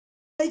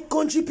My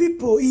country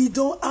people, it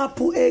don't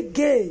happen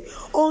again.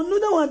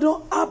 Another one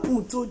don't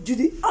happen to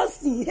Judy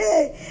Austin,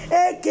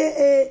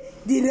 aka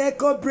the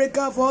record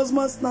breaker for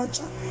husband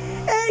snatcher,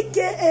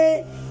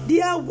 aka the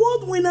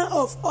award winner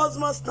of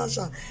husband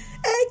snatcher,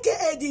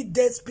 aka the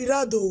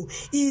desperado.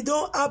 It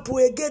don't happen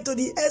again to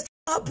the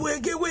happen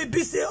again wey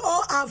be say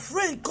all her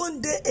friend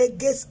come dey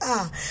against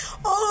her,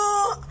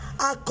 all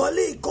her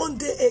colleague come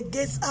dey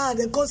against her.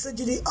 They come say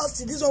Judy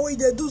Austin, this one wey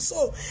they do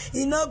so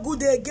e not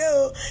good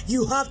again.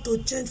 You have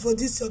to change for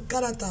this your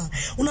character.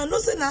 Una know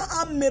say na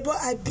I'm member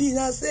I be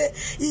now say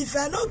if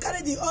I don't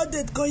carry the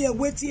update come here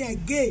waiting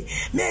again,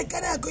 me I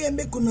carry go here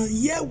make una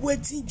hear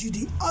waiting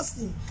Judy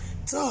Austin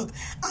talk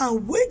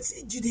and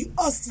waiting Judy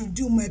Austin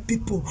do. My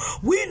people,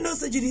 we know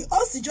say Judy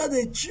Austin just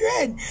a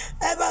trend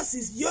ever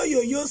since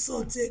yo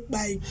son take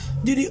by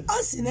Judy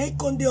Austin. I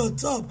come dey on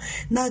top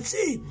now.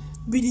 She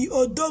be the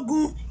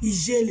odogun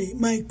ijele.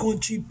 My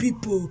country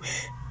people,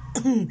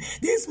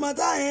 this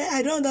matter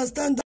I don't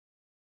understand.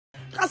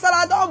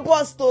 Kasala don't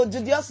bust to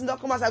Judy Austin don't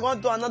come as I go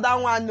to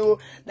another one. No,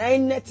 now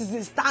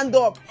netizens stand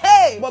up.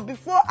 Hey, but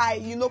before I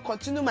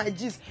continue my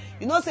gist,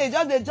 say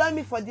just they join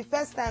me for the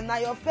first time. Now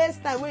your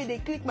first time when they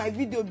click my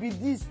video be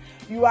this.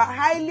 You are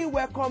highly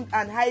welcomed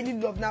and highly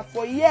loved. Now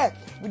for year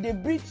we they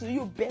bring to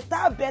you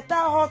better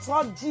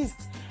hot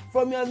gist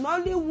from your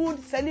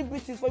Nollywood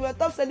celebrities, from your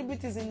top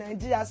celebrities in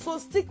Nigeria. So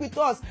stick with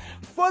us,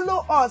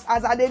 follow us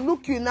as I dey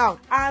look you now,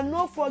 and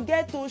don't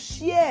forget to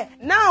share.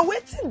 Now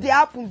wetin dey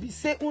happen be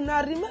say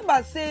una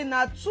remember say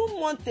na 2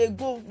 months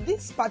ago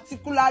this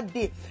particular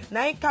day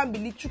na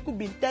Kambili Chukwu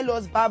bin tell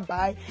us bye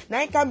bye,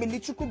 na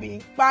Kambili Chukwu bin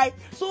kpai.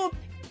 So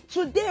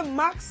today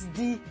marks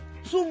the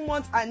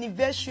 2-month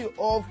anniversary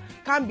of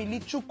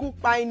Kambili Chukwu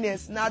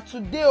kpainess. Now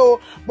today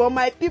but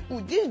my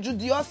people, this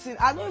Judy Austin,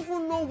 I don't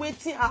even know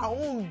wetin her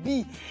own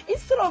be.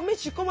 Instead of me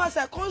she come as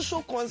I can't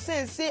show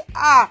concern say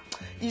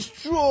it's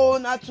true.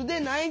 Now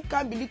today na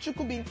Kambili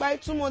Chukwu bin kpai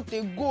 2 months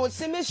ago,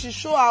 say me she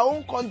show her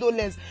own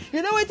condolence.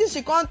 You know wetin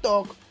she can't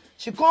talk?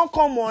 She can't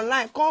come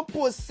online, can't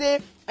post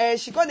say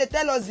she can't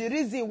tell us the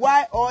reason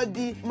why all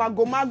the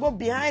mago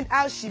behind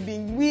how she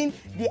been win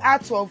the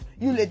heart of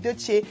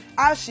Edochie.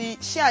 How she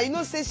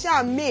say she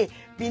and May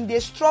been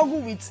they struggle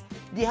with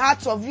the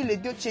heart of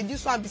Edochie.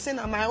 This one be saying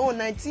na my own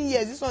 19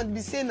 years. This one be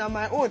saying na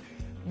my own.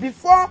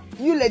 Before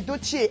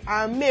Edochie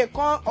and May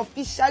come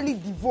officially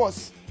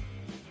divorce.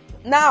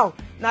 Now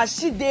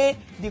she dey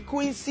the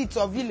queen seat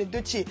of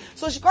Edochie.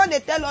 So she can't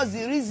tell us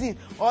the reason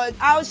or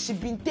how she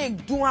been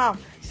take do am.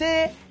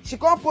 Say she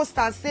can't post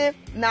and say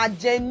na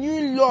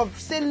genuine love.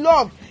 Say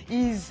love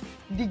is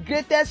the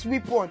greatest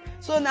weapon.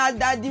 So now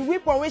that the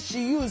weapon which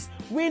she use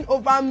win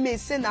over me,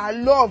 say na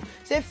love.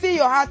 Say fill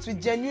your heart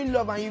with genuine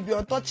love and you be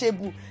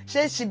untouchable.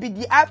 Say she be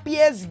the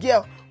happiest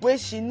girl where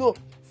she know.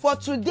 For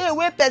today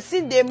where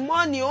person the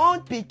money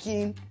on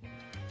picking.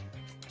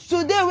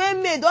 Today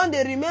when me don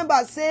dey remember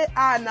say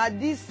na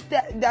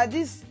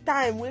this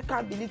time wey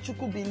Kambili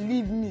Chukwu bin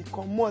leave me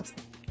comot.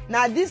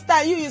 Now this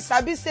time you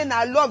sabi say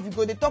na love you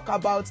go dey talk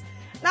about.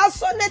 Now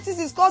so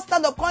netizens come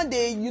stand up come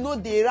dey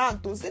dey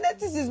rant to say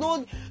netizens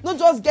no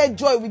just get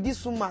joy with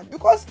this woman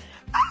because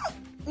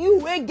you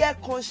wey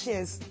get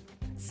conscience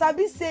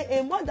sabi say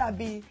a mother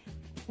be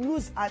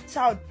lose her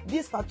child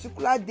this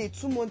particular day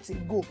 2 months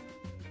ago.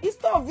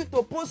 Instead of you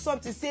to post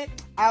something say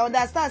I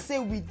understand say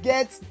we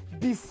get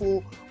beef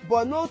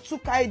but no to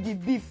carry the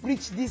beef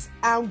reach this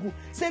angle.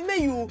 Say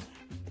may you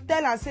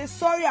tell and say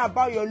sorry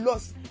about your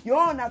loss. Your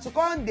own na to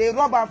come dey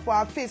rub her for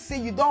her face say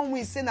you don't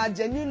win, say na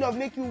genuine love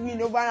make you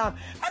win over am.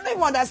 I don't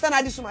even understand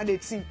how this woman dey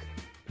think.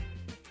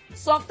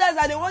 Sometimes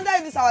I dey wonder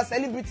if this our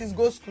celebrities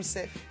go school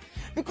sef,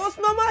 because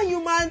normal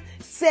human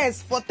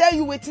sense for tell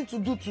you wetin to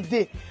do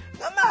today.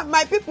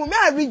 My people, may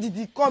I read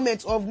the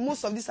comments of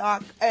most of these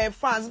our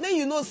fans. May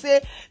you know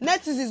say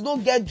netizens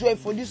don't get joy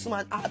for this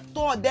woman at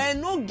all. They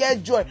don't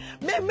get joy.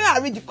 May I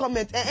read the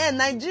comment.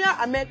 Nigeria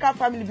American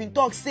family been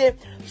talk say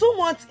 2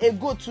 months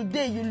ago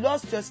today you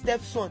lost your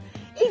stepson.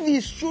 If he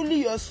is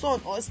truly your son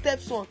or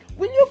stepson,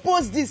 will you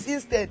post this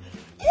instead?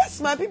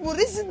 Yes, my people,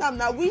 reason them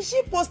now. Will she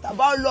post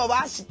about love?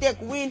 How she take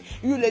win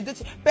you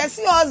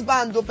person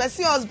husband though,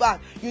 person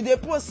husband. You they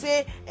post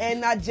say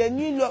na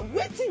genuine love.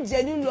 Waiting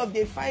genuine love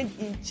they find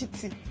in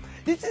cheating.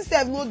 This is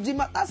the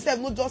matter self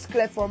no just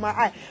clear for my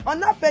eye. On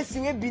that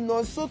person will be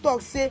non so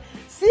talk say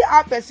see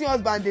how person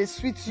husband they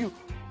sweet you.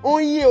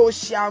 Onye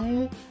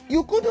Oshiamu.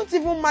 You couldn't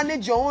even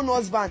manage your own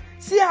husband.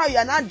 See how you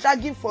are not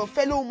dragging for a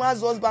fellow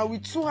woman's husband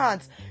with 2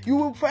 hands. You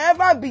will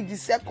forever be the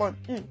second.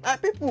 My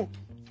people,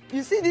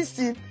 you see this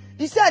thing?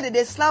 You see how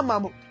they slam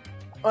am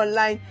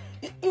online.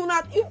 Even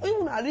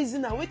a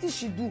reason now, what did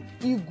she do?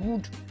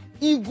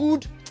 He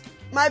good.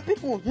 My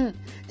people, even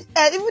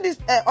this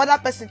other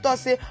person thought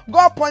say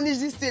God punish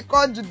this thing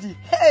called Judy.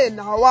 Hey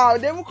now wow,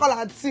 they won't call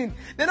her teen.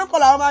 They don't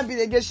call her woman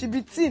being again. She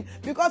be teen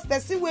because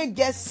person will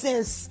get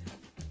sense.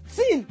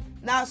 Teen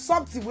now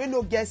something we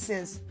no get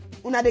sense.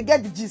 Una they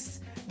get the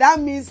gist. That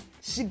means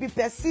she be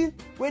person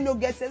when no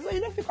get sense. So you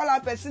know if you call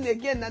her person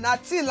again, and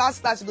teen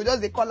last time she go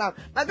just they call her.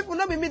 My people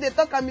not be me they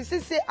talk and me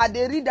say I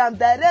they read them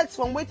direct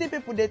from waiting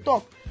people they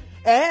talk.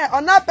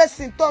 Another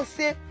person talk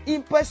say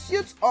in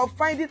pursuit of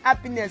finding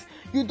happiness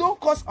you don't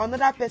cause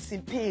another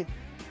person pain.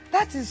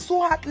 That is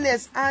so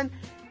heartless and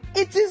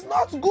it is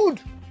not good.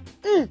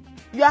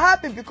 You are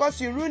happy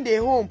because you ruined a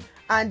home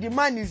and the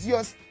man is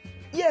yours.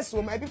 Yes,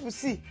 so my people,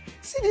 see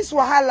this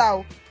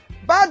wahala.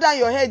 Bow down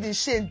your head in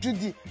shame,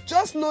 Judy.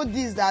 Just know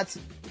this, that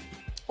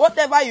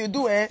whatever you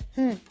do,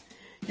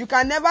 you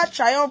can never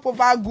triumph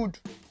over good.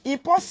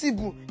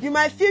 Impossible. You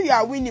might feel you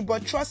are winning,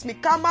 but trust me,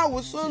 karma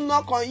will soon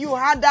knock on you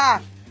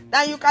harder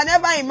than you can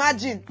ever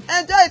imagine.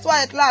 Enjoy it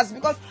while it lasts,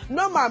 because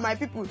normal, my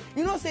people,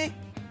 you know, say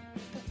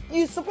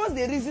you suppose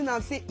the reason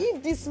and say,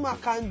 if this man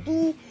can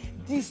do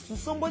this to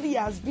somebody he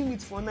has been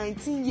with for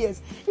 19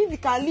 years, if he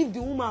can leave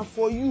the woman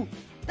for you,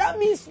 that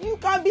means you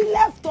can be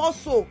left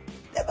also.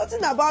 There's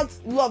nothing about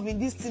love in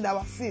this thing that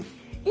we're saying.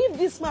 If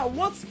this man,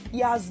 what he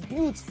has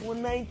built for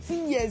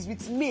 19 years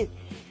with me,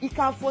 he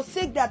can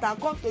forsake that and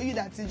come to you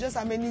that in just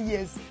how many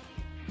years?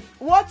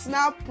 What is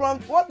now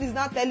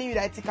telling you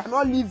that he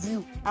cannot leave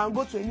you and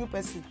go to a new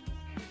person?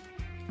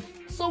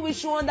 So we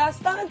should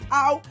understand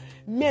how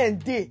men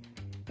dey.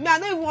 Me, I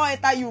don't even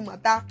want to enter you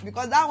matter,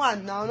 because that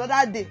one now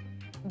another day.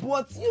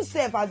 But you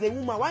self as a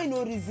woman, why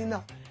no reason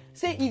now?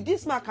 Say if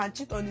this man can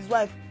cheat on his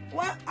wife,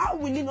 how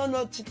will he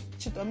not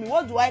cheat on me?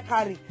 What do I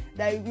carry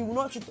that he will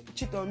not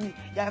cheat on me?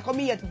 You are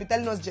coming here to be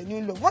telling us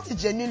genuine love. What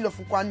is genuine love,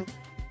 Fukwanu?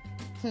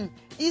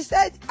 He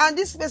said, and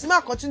this person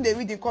man continue to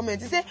read the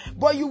comments. He said,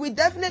 but you will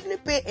definitely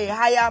pay a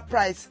higher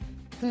price.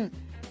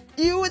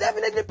 You will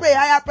definitely pay a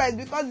higher price,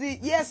 because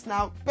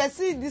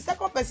the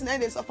second person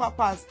and they suffer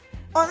pass.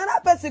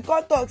 Another person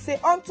come talk say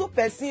unto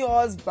person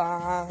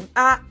husband,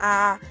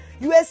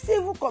 you were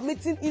still even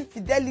committing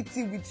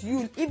infidelity with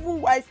you, even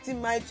while still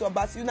married to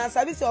Obasi. You na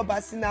sabi say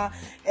Obasi na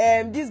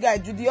this guy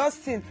Judy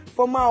Austin,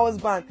 former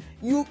husband.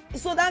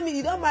 So that means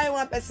you don't marry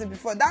one person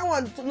before. That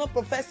one to not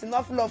profess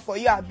enough love for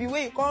you. Be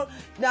where you come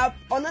now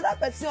another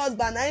person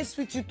husband and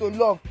switch you to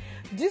love.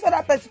 This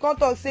other person come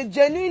talk say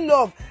genuine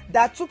love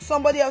that took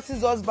somebody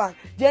else's husband.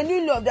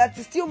 Genuine love that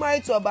is still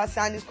married to Obasi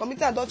and is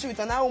committing adultery with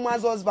another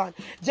woman's husband.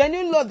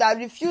 Genuine love that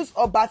refused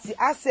Obasi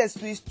access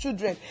to his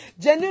children.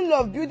 Genuine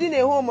love building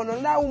a home on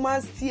another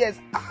woman's tears.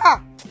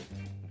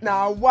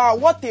 Now wow,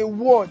 what a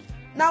word.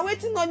 Now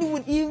waiting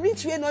Nollywood, he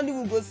reach where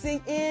Nollywood go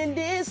sing, in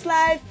this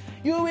life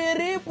you will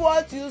reap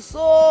what you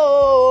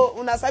sow.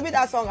 Una sabi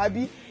that song,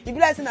 abi? If you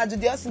like saying that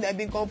Judy Austin have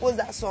been composed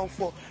that song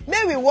for.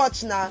 May we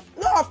watch now.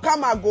 No of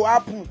karma go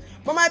happen.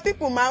 But my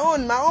people, my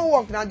own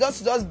work now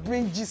just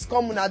bring gist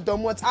come una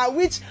domot. And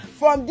which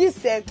from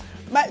this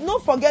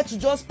don't forget to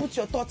just put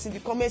your thoughts in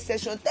the comment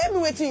section. Tell me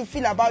what you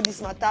feel about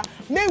this matter.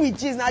 May we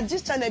gist now,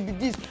 gist channel be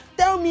this.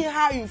 Tell me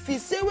how you feel.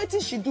 Say what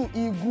she do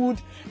is good.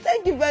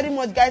 Thank you very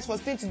much, guys, for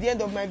staying to the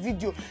end of my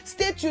video.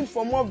 Stay tuned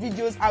for more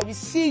videos. I will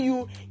see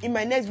you in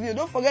my next video.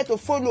 Don't forget to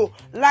follow,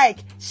 like,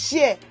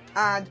 share,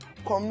 and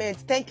comment.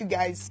 Thank you,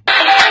 guys.